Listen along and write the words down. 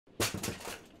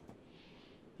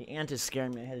The ant is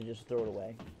scaring me. I had to just throw it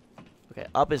away. Okay,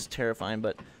 up is terrifying,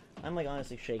 but I'm like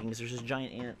honestly shaking because there's this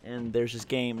giant ant and there's this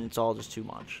game and it's all just too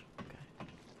much. Okay.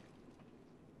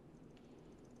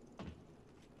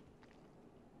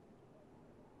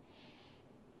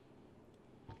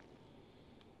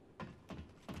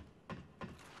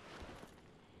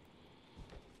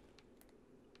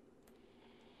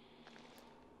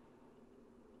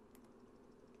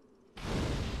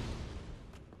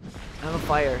 I have a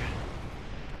fire.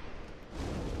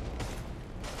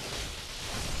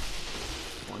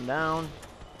 One down.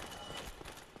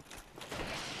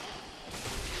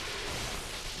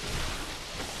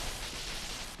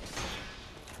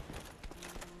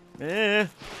 Eh.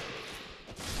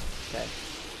 Okay.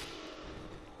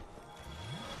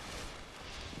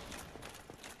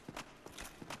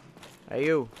 Hey,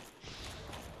 you.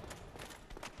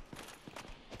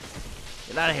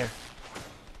 Get out of here.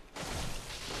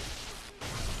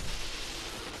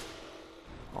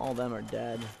 All of them are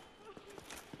dead.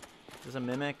 Is this a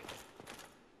mimic?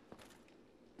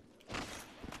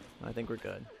 I think we're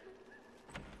good.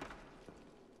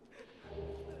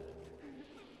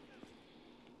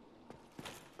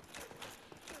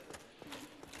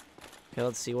 Okay,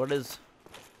 let's see. What does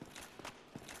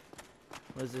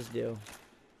this do?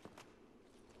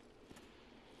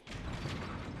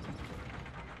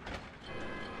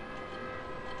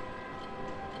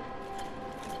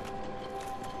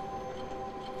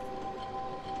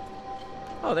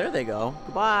 Oh, there they go.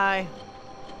 Goodbye,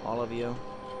 all of you.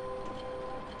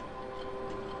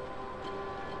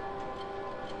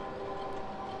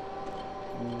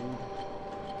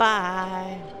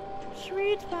 Bye,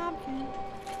 sweet pumpkin.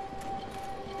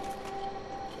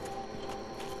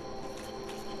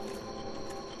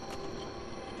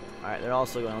 Alright, they're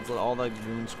also going. Let's let all the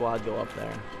goon squad go up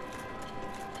there.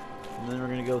 And then we're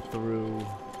gonna go through.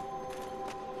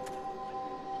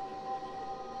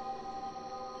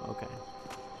 Okay.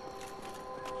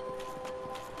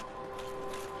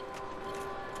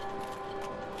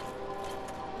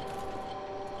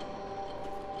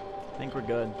 I think we're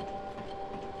good.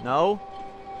 No?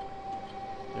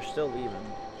 They're still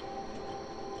leaving.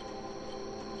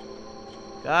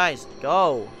 Guys,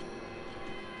 go!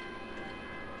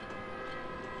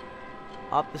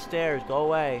 Up the stairs, go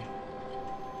away.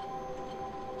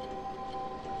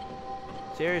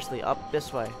 Seriously, up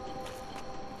this way.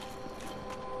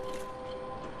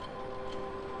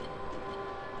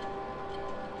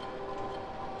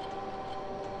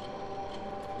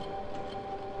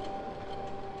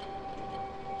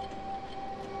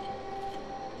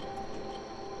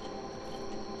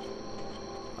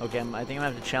 Okay, I think I'm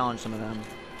gonna have to challenge some of them.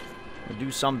 Or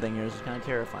do something here. This is kind of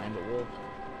terrifying, but we'll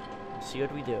see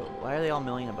what we do. Why are they all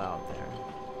milling about there?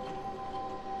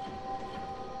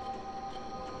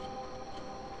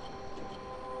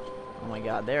 Oh my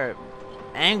god, they're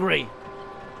angry! Is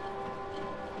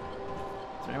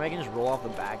there anybody can just roll off the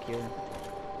back here?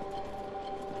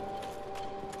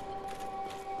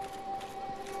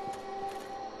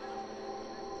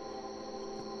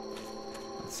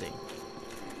 Let's see.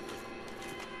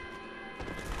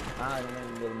 I don't think I'm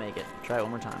gonna be able to make it. Try it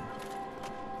one more time.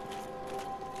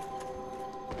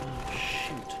 Oh,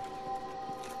 shoot.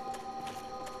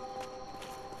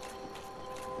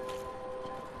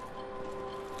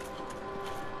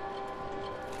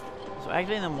 So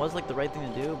activating them was like the right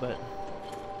thing to do, but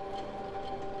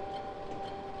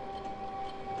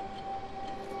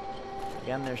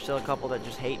again, there's still a couple that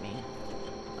just hate me.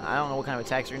 I don't know what kind of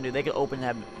attacks they're gonna do. They could open and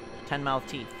have 10 mouth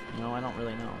teeth. You know, I don't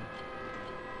really know.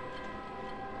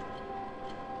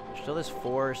 Still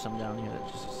there's some down here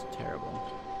that's just terrible.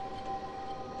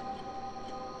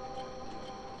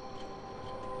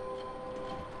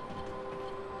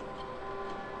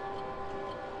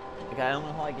 Like, I don't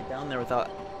know how I get down there without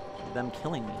them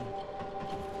killing me.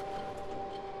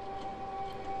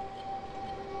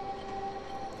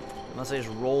 Unless I just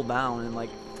roll down and, like,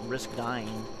 risk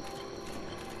dying.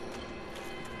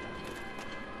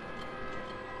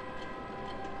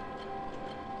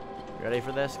 You ready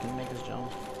for this? Can you make this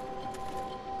jump?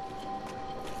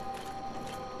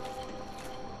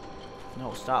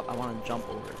 No, stop. I want to jump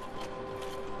over it.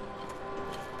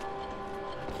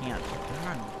 I can't.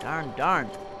 Darn, darn, darn.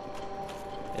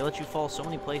 They let you fall so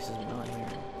many places, but not here.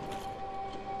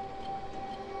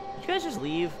 Did you guys just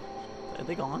leave? Are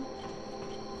they gone?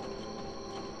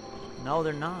 No,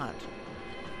 they're not.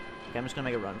 Okay, I'm just going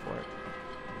to make a run for it.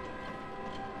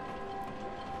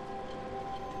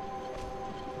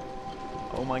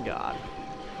 Oh my god.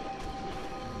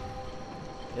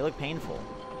 They look painful.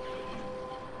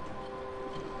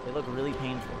 They look really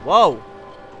painful. Whoa!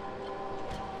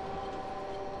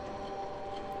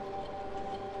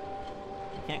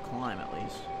 can't climb at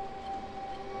least.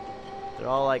 They're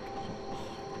all like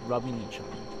rubbing each other.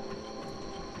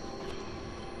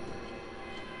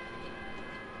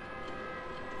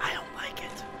 I don't like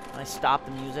it. When I stop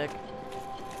the music.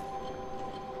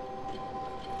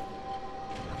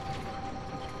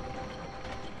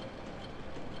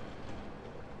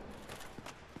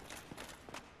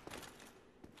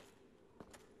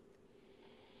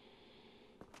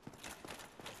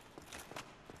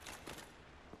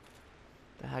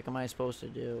 The heck am I supposed to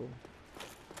do?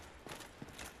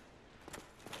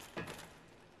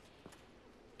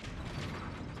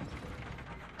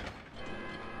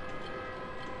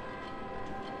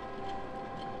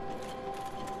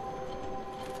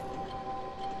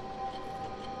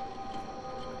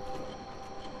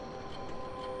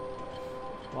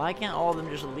 Why can't all of them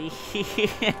just leave?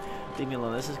 Leave me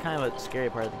alone. This is kind of a scary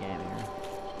part of the game here.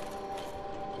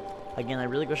 Again, I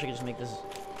really wish I could just make this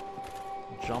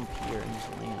jump here and just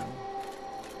land.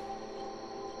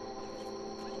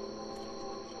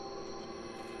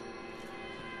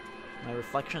 My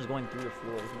reflection is going through the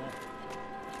floor, isn't that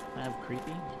kind of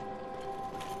creepy?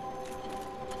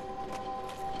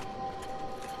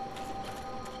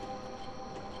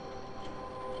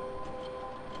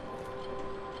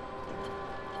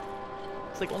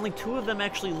 It's like only 2 of them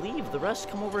actually leave. The rest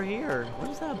come over here. What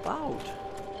is that about?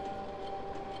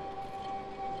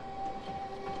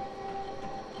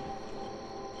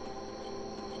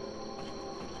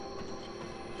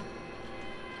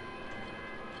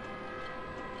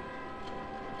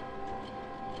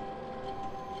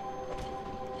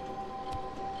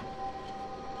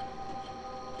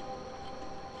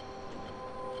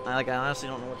 I honestly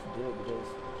don't know what to do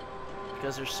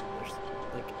because there's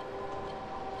like,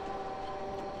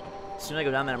 as soon as I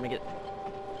go down there, I'm gonna get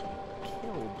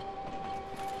killed.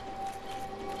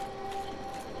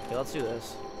 Okay, let's do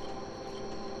this.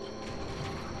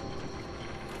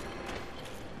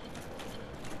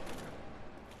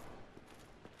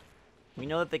 We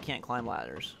know that they can't climb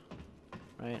ladders,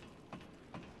 right?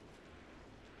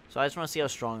 So I just want to see how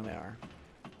strong they are.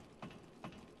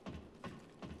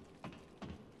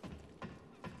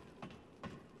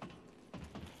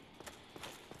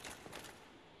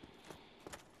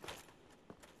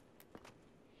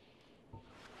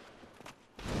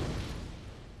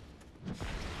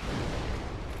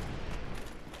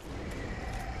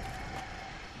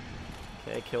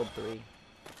 Okay, I killed 3.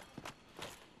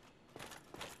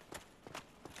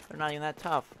 They're not even that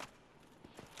tough.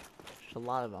 There's a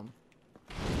lot of them.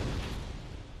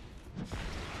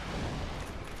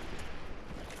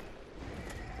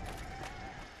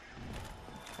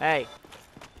 Hey!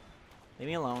 Leave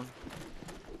me alone.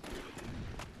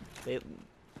 They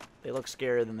look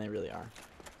scarier than they really are.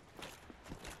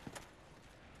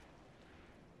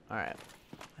 Alright.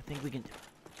 I think we can do it.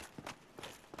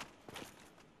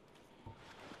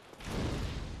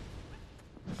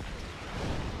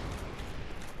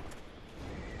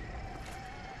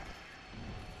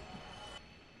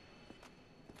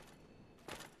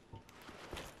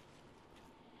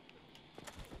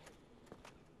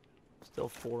 Still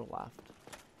 4 left.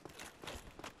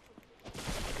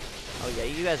 Oh yeah,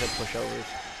 you guys are pushovers.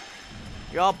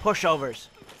 You're all pushovers.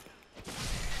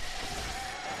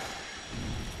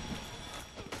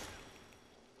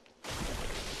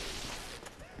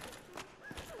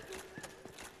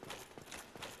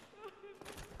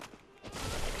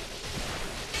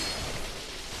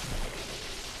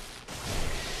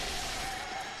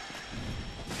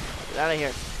 Get out of here.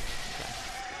 Okay.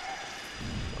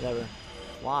 Whatever.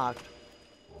 It's locked.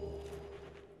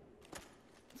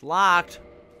 It's locked.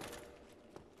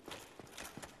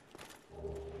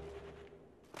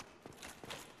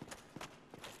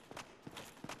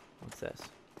 What's this?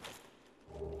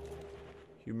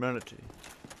 Humanity.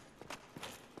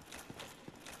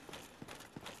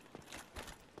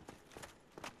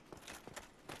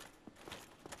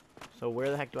 So where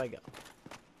the heck do I go?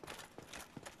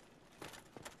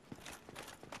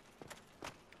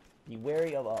 Be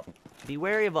wary of up. Be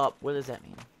wary of up. What does that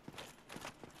mean?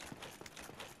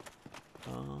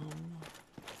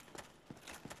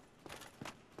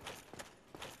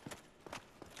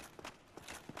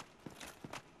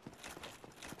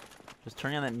 Does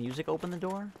turning on that music open the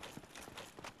door?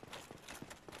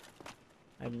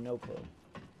 I have no clue.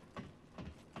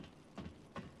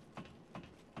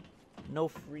 No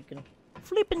freaking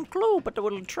flipping clue, but I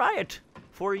will try it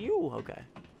for you. Okay.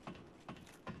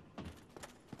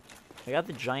 I got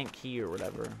the giant key or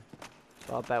whatever.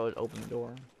 Thought that would open the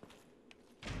door.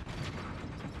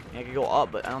 I could go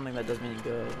up, but I don't think that does me any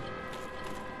good.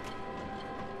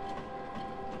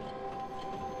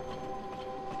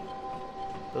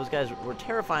 Those guys were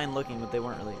terrifying looking, but they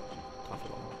weren't really tough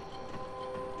at all.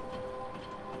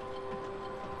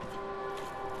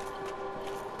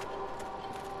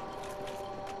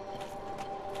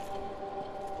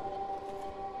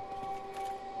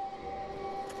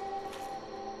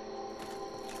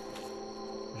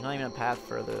 There's not even a path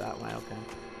further that way, okay.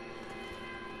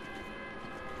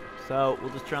 So,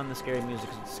 we'll just turn on the scary music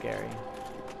because it's scary.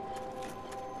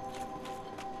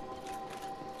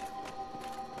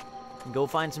 And go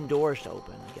find some doors to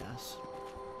open, I guess.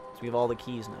 So we have all the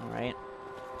keys now, right?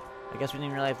 I guess we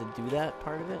didn't really have to do that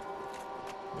part of it.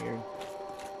 Weird.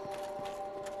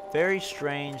 Very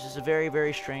strange. This is a very,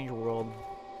 very strange world.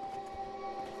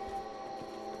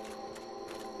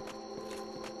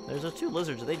 There's those two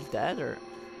lizards. Are they dead or...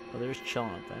 Oh, they're just chilling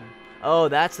up there. Oh,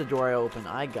 that's the door I opened.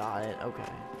 I got it.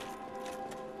 Okay.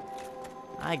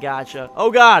 I gotcha. Oh,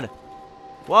 God!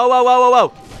 Whoa, whoa, whoa, whoa, whoa!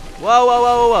 Whoa, whoa,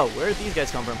 whoa, whoa, whoa! Where did these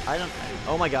guys come from? I don't...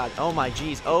 Oh, my God. Oh, my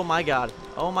jeez. Oh, my God.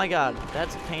 Oh, my God.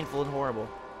 That's painful and horrible.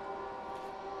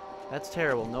 That's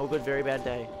terrible. No good, very bad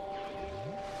day.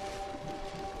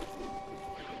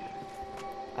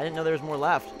 I didn't know there was more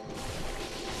left.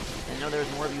 I didn't know there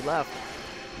was more of you left.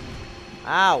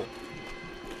 Ow!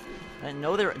 I didn't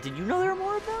know there... Did you know there were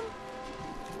more of them?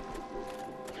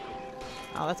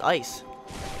 Oh, that's ice.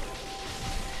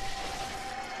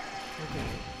 Okay.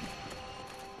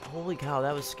 Holy cow,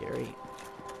 that was scary.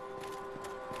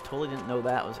 Totally didn't know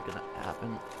that was gonna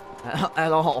happen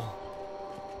at all.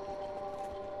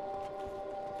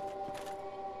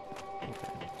 Okay.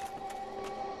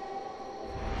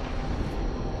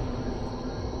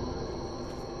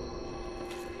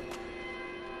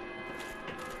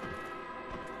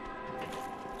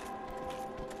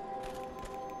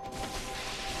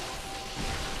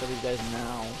 Kill these guys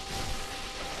now.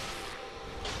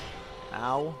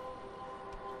 Ow.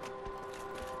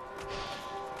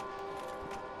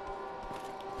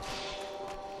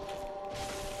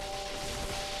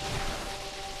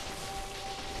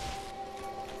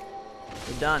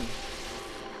 We're done.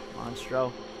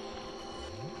 Monstro.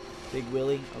 Big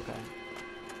Willie. Okay.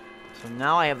 So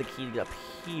now I have the key to get up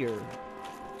here.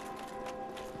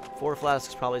 4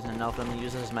 flasks probably isn't enough. I'm going to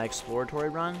use this as my exploratory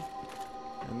run.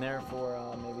 And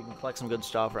therefore, maybe we can collect some good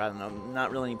stuff, or I don't know. Not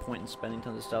really any point in spending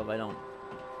tons of stuff. I don't...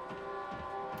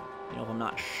 You know, if I'm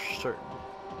not certain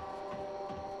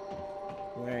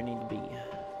where I need to be.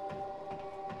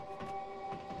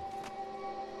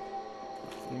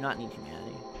 Do not need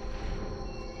humanity.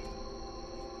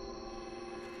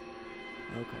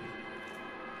 Okay.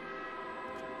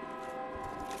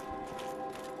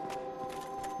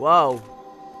 Whoa!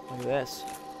 Look at this.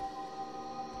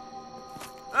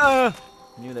 I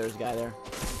knew there was a guy there.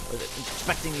 I was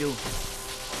expecting you. It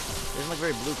doesn't look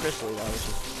very blue crystal though, which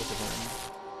is disappointing.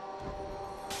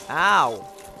 Ow!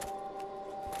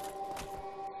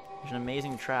 There's an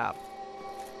amazing trap.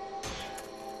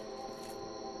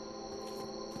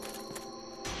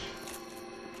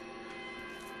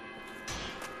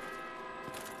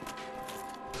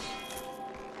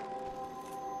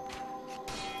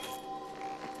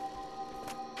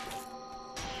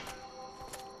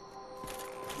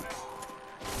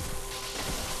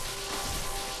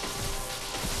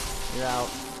 You're out.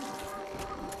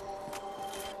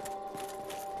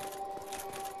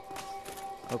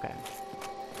 Okay.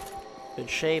 Good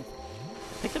shape.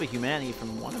 Picked up a humanity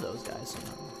from one of those guys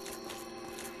somehow.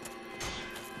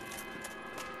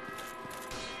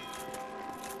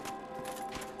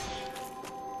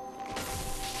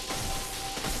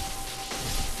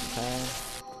 Okay.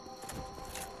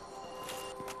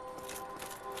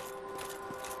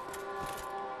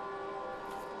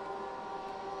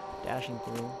 Dashing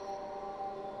through.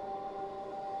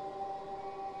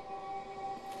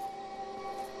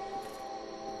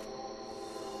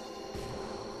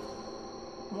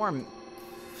 More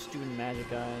student magic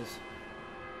guys.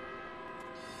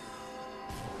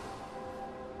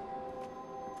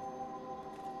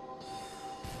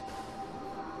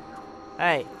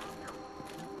 Hey.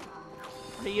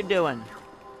 What are you doing?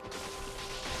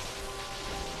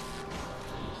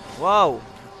 Whoa.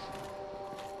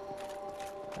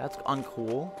 That's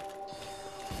uncool.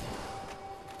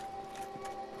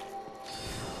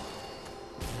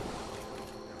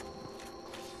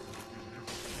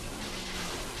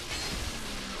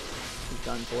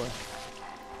 Done for.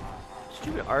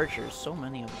 Stupid archers, so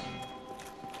many of them.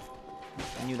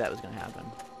 I knew that was gonna happen.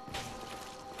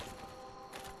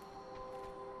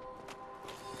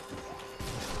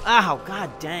 Ow,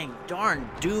 god dang, darn,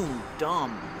 doom,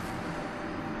 dumb.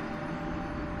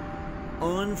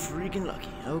 Unfreaking lucky,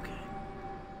 okay.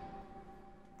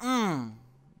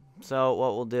 So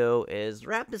what we'll do is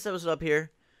wrap this episode up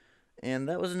here. And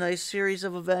that was a nice series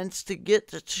of events to get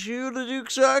to the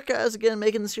Duke's Archives again,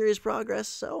 making serious progress.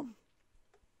 So,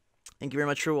 thank you very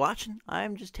much for watching.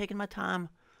 I'm just taking my time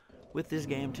with this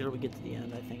game till we get to the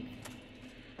end, I think.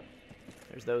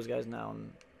 There's those guys now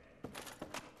and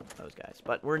those guys.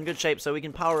 But we're in good shape, so we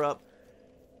can power up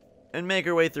and make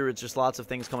our way through. It's just lots of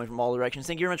things coming from all directions.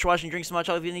 Thank you very much for watching. Drink so much. If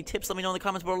you have any tips, let me know in the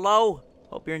comments below.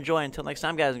 Hope you're enjoying. Until next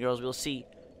time, guys and girls, we'll see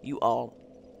you all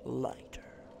later.